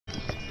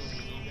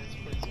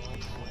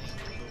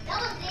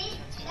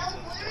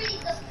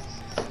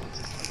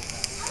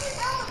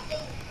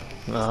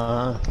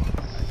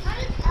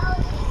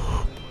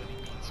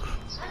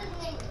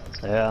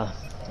Yeah.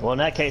 Well, in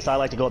that case, I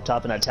like to go up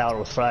top in that tower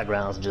with frag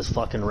rounds and just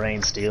fucking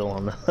rain steel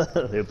on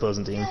the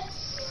opposing team.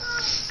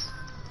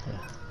 Yeah.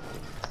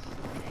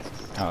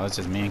 Oh, it's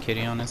just me and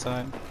Kitty on this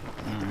side?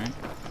 Alright.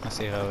 I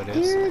see how it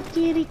is. Here,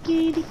 kitty,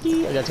 kitty,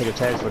 kitty. I gotta take her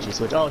tags before she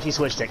switched. Oh, she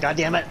switched it. God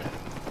damn it.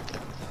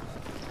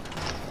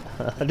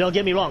 Don't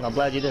get me wrong, I'm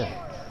glad you did.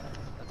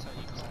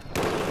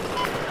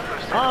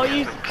 Oh,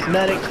 you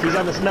medic. He's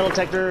on this metal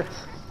detector.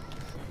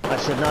 I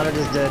should not have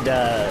just did,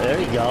 there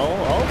you go.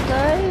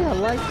 Okay, I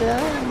like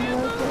that.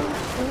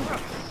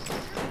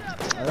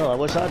 Oh, I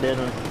wish I did.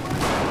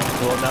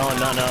 Well, no,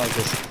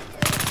 because...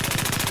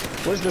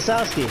 Where's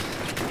Basowski?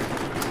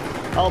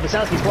 Oh,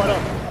 Basowski's quite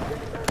up.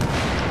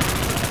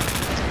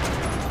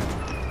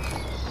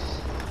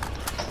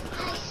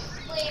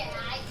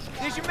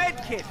 There's your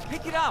med kit.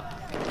 Pick it up.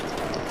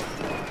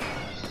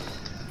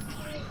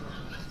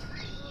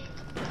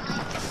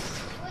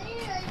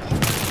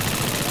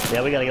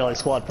 Yeah, we gotta go like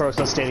squad perks.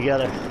 Let's stay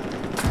together.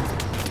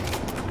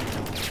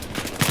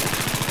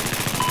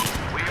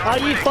 Oh,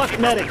 you fuck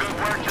medic!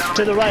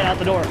 To the right, out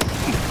the door.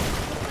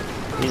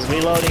 He's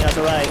reloading out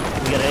the right.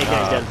 We got an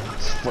AK's dead.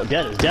 What,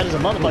 dead as a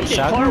motherfucker. You did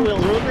car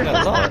wheels, Ruger.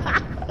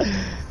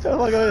 Oh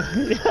my god.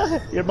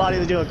 Your body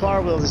was doing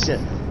car wheels and shit.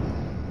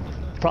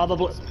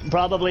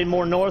 Probably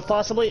more north,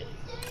 possibly.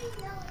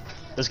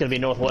 This is gonna be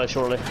northwest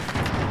shortly.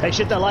 Hey,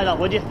 shit that light off,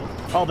 would you?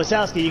 Oh,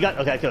 Basowski, you got...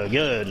 Okay,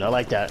 good. I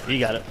like that. You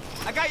got it.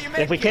 I got your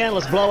if we can,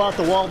 let's blow out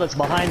the wall that's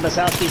behind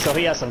Basowski so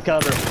he has some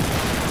cover.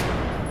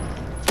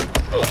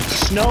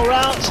 Snow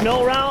route.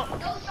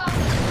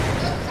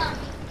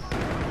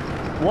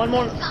 One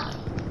more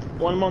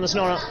on the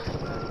snow route.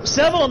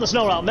 Several on the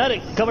snow route.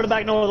 Medic, cover the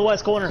back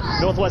northwest corner,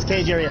 northwest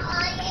cage area.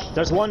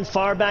 There's one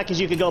far back as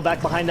you could go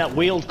back behind that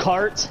wheeled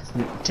cart,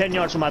 10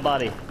 yards from my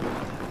body,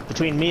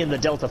 between me and the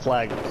Delta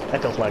flag,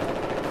 Echo flag.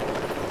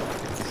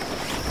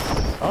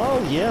 Oh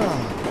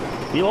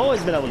yeah, you've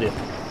always been able to.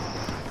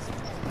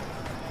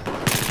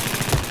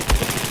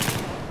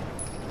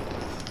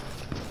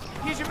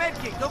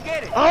 Go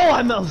get it. Oh,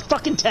 I'm a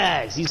fucking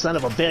tags, you son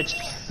of a bitch.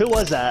 Who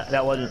was that?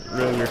 That wasn't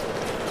Ruger.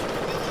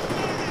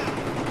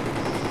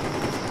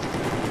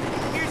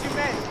 Here's your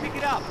med. Pick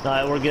it up.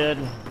 Alright, we're good.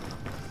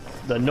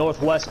 The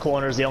northwest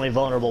corner is the only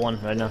vulnerable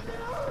one right now.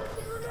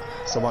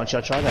 So why don't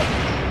y'all try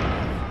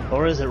that?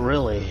 Or is it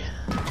really?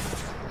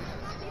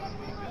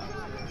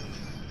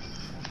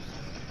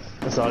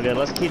 It's all good.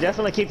 Let's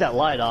definitely keep that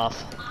light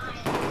off.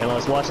 And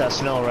let's watch that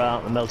snow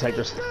route and metal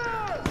detectors.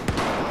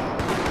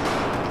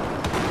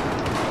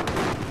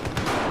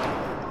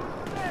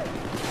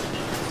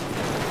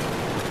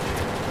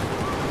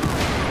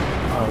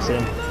 See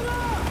him.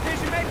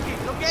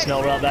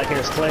 Snow route back here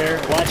is clear.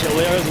 Watch it,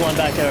 there is one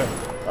back there.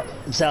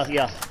 South,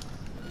 yeah.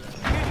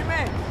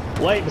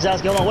 Wait,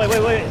 Basowski, hold on.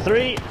 Wait.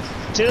 3,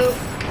 2.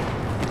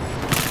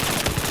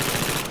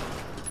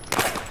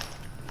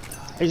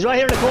 He's right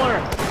here in the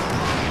corner.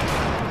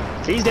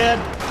 He's dead.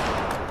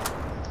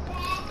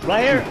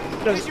 Right here.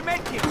 There's your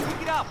med kit.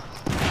 Pick it up.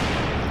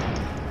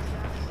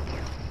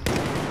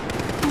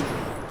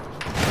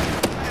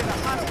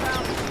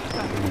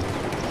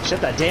 Shut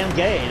that damn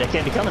gate. They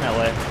can't be coming that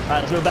way.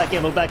 Alright, let's move back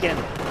in.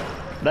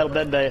 Metal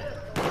bed bay.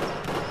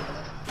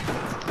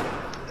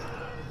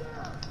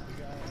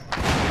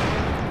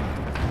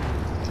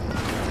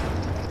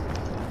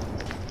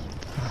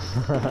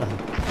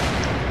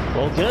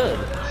 Well, good.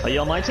 Are you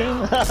on my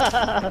team?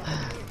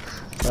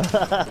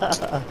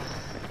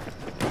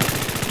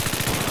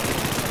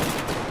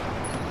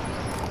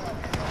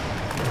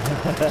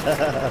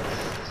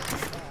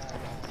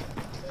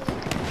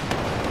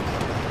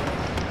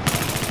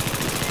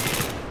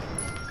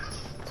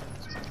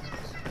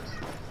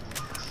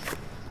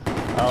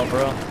 Oh,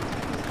 bro.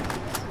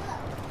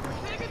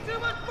 Taking too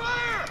much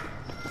fire!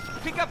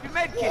 Pick up your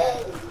med kit.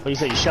 What, you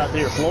say you shot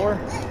through your floor?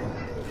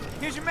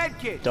 Here's your med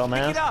kit.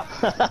 Dumbass. Pick it up.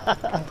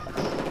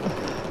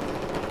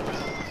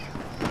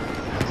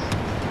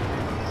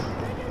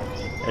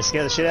 They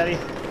scare the shit out of you?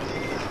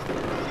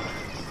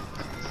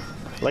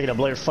 Lucky to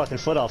blow your fucking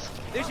foot off.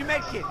 There's your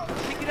med kit.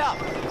 Pick it up.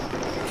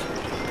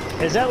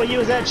 Is that what you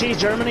was at, Cheese,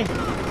 Germany?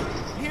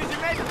 Here's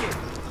your med kit.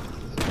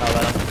 Oh,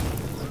 right on.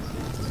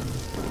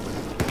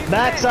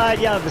 Backside,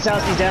 yeah,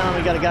 Basowski's down.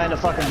 We got a guy in the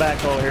fucking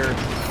back over here.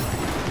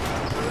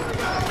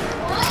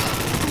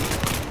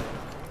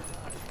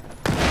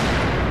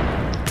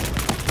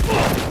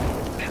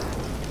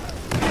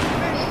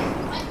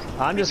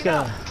 I'm just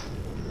gonna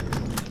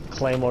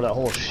claymore that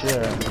whole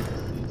shit.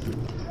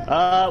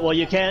 Well,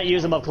 you can't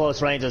use them up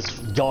close range. It's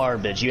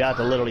garbage. You have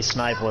to literally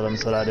snipe with them.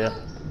 That's what I do.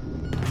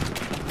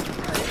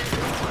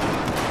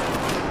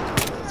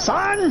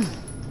 Son!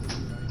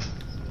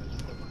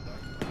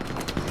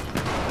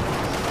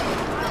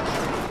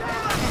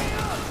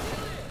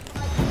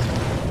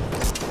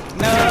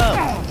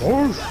 No!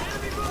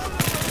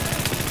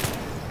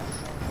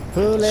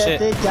 Who let Shit.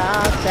 the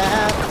dogs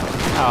out?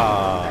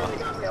 Aww.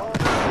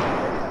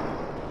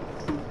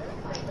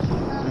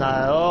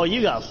 No, oh,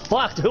 you got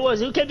fucked.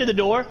 Who came to the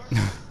door?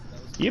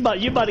 You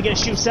about to get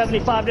shoot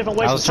 75 different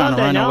ways I from was trying to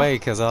Sunday run now. away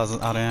because I was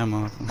out of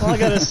ammo. All I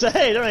gotta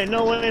say, there ain't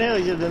no way in hell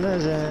you done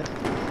this.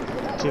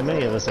 Too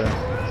many of us there.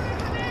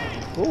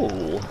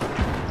 Ooh.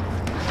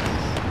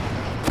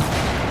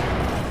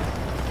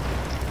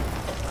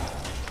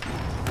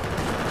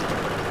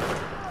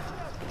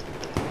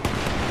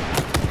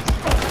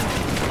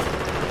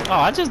 Oh,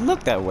 I just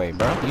looked that way,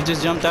 bro. You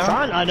just jumped out?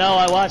 I know,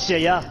 I watched you,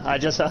 yeah. I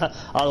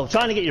was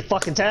trying to get your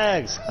fucking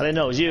tags. I didn't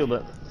know it was you,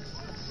 but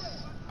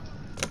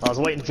I was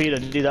waiting for you to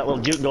do that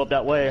little juke and go up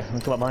that way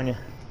and come up behind you.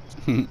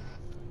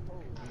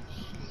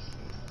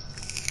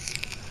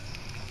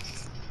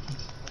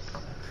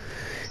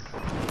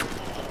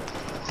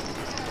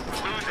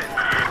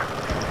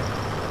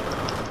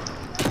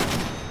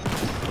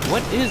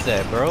 What is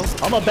that, bro?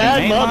 I'm a bad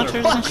Grenade launchers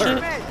and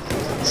motherfucker.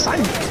 shit?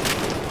 Son.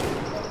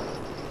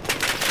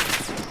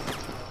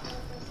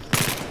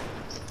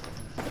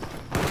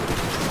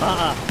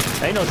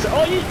 Ain't no.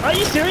 Oh, are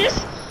you serious?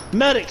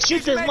 Medic,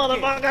 shoot this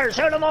motherfucker!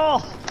 Shoot them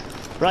all!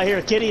 Right here,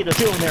 Kitty. There's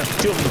two of them here.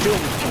 Two of them.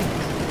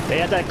 They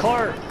had that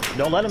car.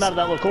 Don't let them out of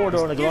that little corridor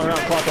and they're going around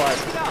clockwise.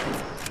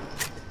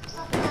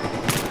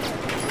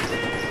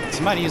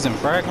 Somebody using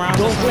frag rounds?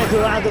 Go quick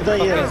around the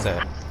What is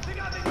that?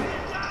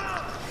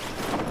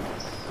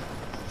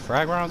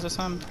 Frag rounds or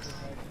something?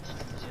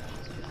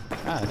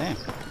 Ah, damn.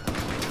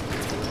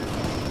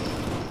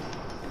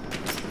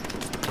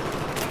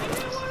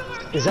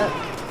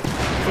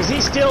 Is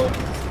he still?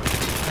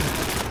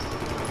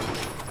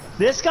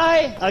 This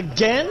guy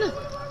again?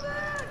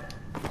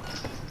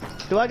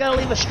 Do I gotta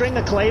leave a string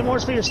of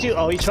claymores for your stew?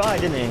 Oh, he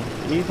tried, didn't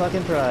he? He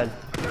fucking tried.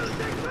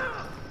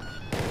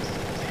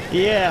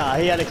 Yeah,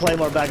 he had a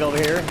claymore back over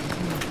here.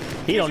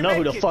 He don't know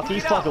who the fuck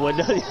he's fucking with,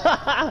 does he?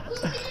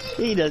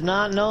 He does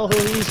not know who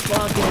he's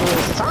fucking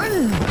with.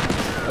 Son!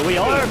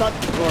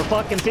 We're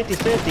fucking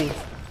 50-50.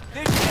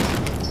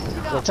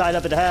 We're tied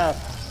up at the half.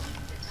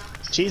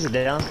 Cheese is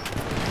down.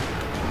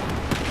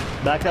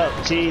 Back up,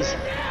 cheese.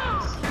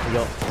 There you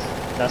go.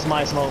 That's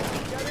my smoke.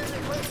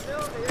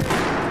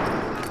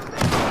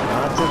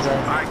 Not today.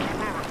 Alright, keep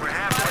moving. We're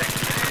halfway.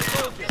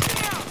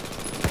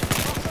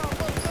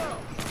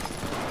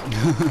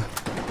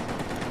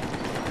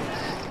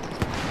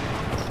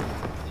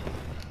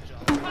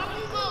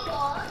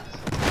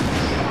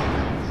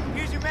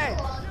 Here's your man.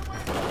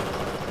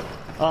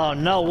 Oh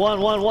no, one.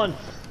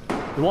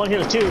 The one here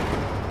is two.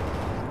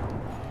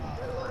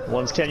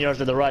 One's 10 yards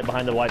to the right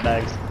behind the white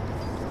bags.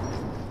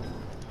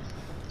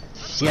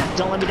 Shit,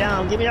 don't let me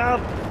down. Give me up.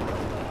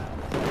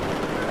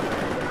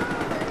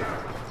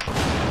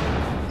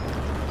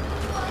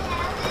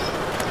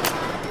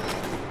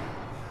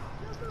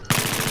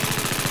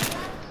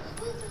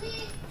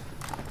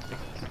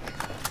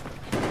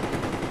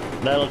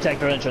 Metal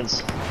detector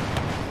entrance.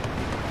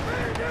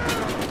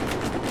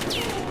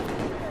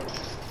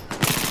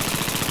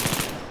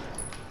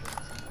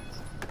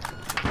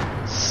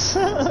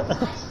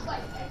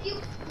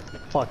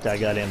 Fuck that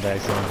goddamn bag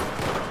son.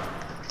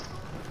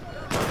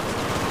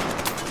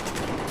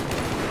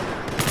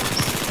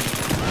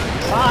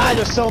 Ah,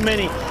 there's so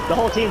many. The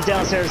whole team's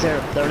downstairs there.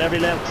 They're in every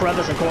left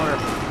crevice and corner.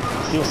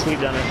 You'll sweep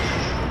down there.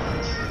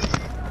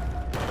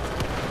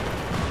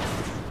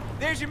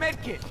 There's your med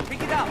kit.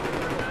 Pick it up.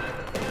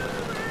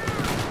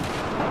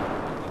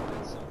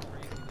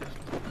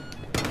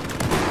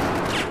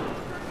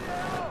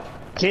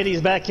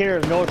 Kitty's back here,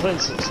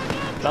 northwestern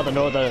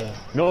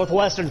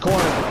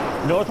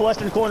corner.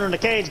 Northwestern corner in the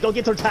cage. Go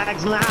get their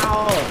tags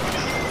now.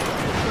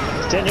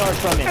 10 yards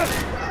from me.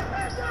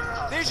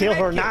 Kill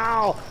her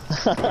now.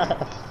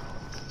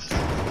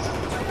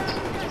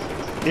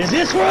 Is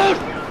this road?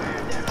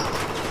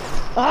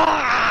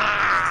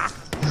 Ah!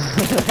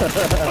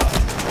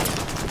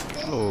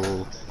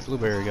 Oh,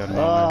 Blueberry got him.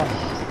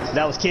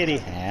 That was Kitty.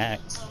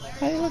 Hacks.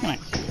 How you looking at?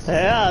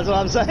 Yeah, that's what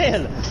I'm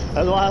saying.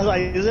 That's why I was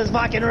like, is this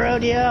fucking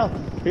rodeo?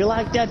 You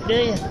like that, do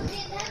you?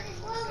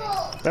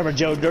 Remember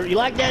Joe Dirt? You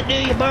like that, do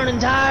you? Burning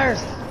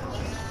tires?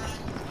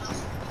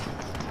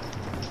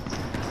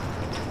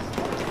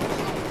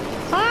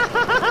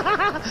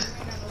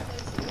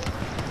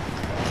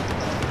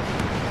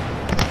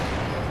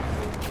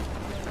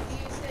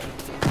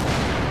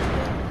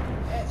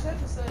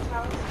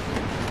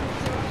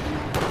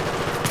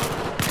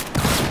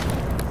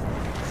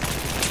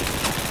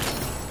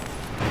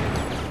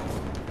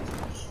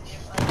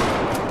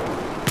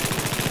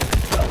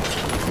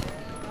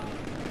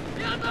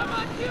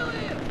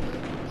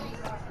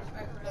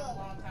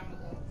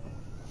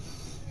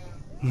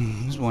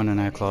 There's one in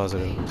that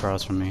closet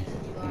across from me.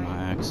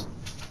 My axe.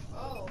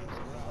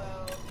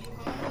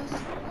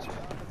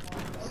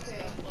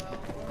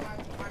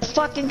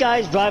 Fucking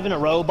guy's driving a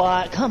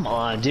robot. Come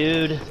on,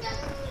 dude.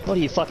 What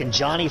are you, fucking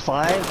Johnny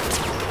 5?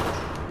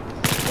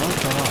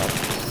 Fuck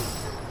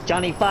off.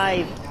 Johnny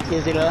 5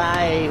 is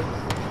alive.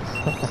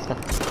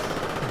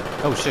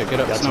 Oh shit, get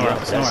up. Got Snore you out.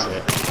 up, Snore that's out.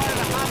 it.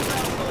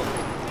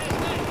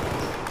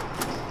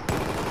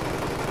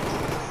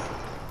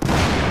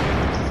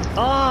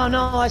 Oh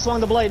no, I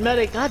swung the blade.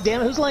 Medic. God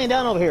damn it, who's laying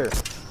down over here?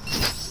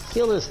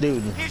 Kill this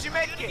dude. Here's your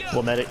med kit.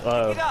 Well, medic. Pick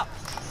it up.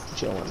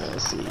 chilling.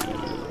 Let's see.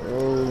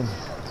 Oh.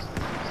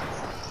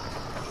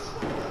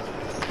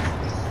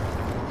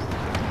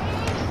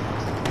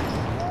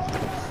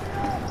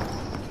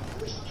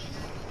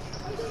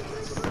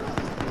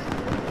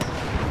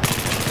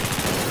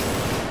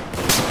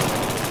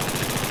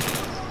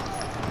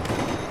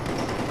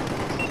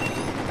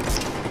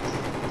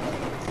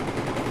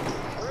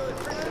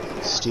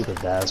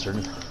 Stupid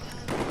bastard.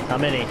 How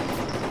many?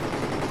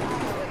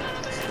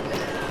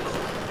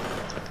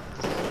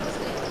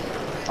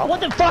 I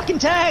want them fucking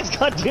tags,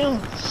 goddamn!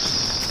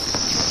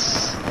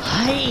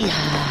 Hi.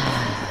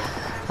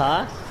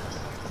 Huh?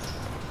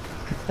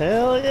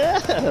 Hell yeah!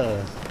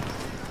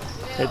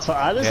 It's fun.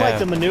 I just like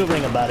the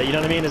maneuvering about it, you know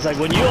what I mean? It's like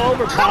when you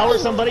overpower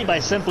somebody by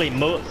simply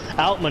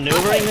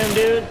out-maneuvering them,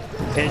 dude,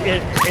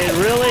 it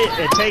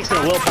really takes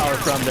their willpower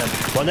from them.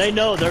 When they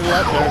know they're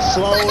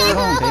slower,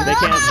 they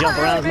can't jump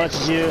around as much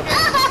as you.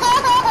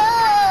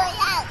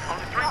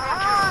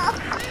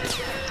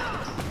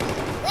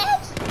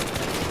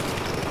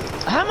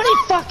 How many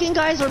fucking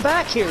guys are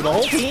back here? The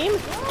whole team?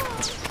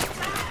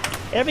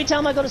 Every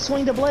time I go to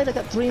swing the blade, I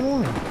got 3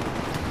 more.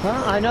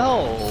 Huh? I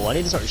know. I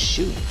need to start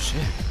shooting.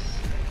 Shit.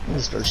 I need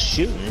to start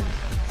shooting.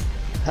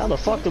 How the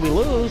fuck did we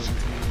lose?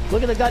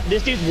 Look at the guy.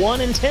 This dude's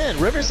 1 in 10.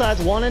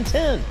 Riverside's 1 in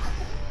 10.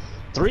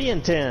 3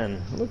 in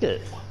 10. Look at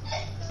it.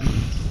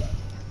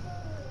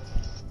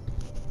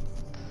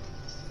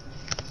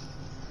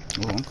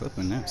 Oh, I'm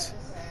clipping this.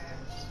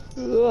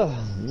 Ugh.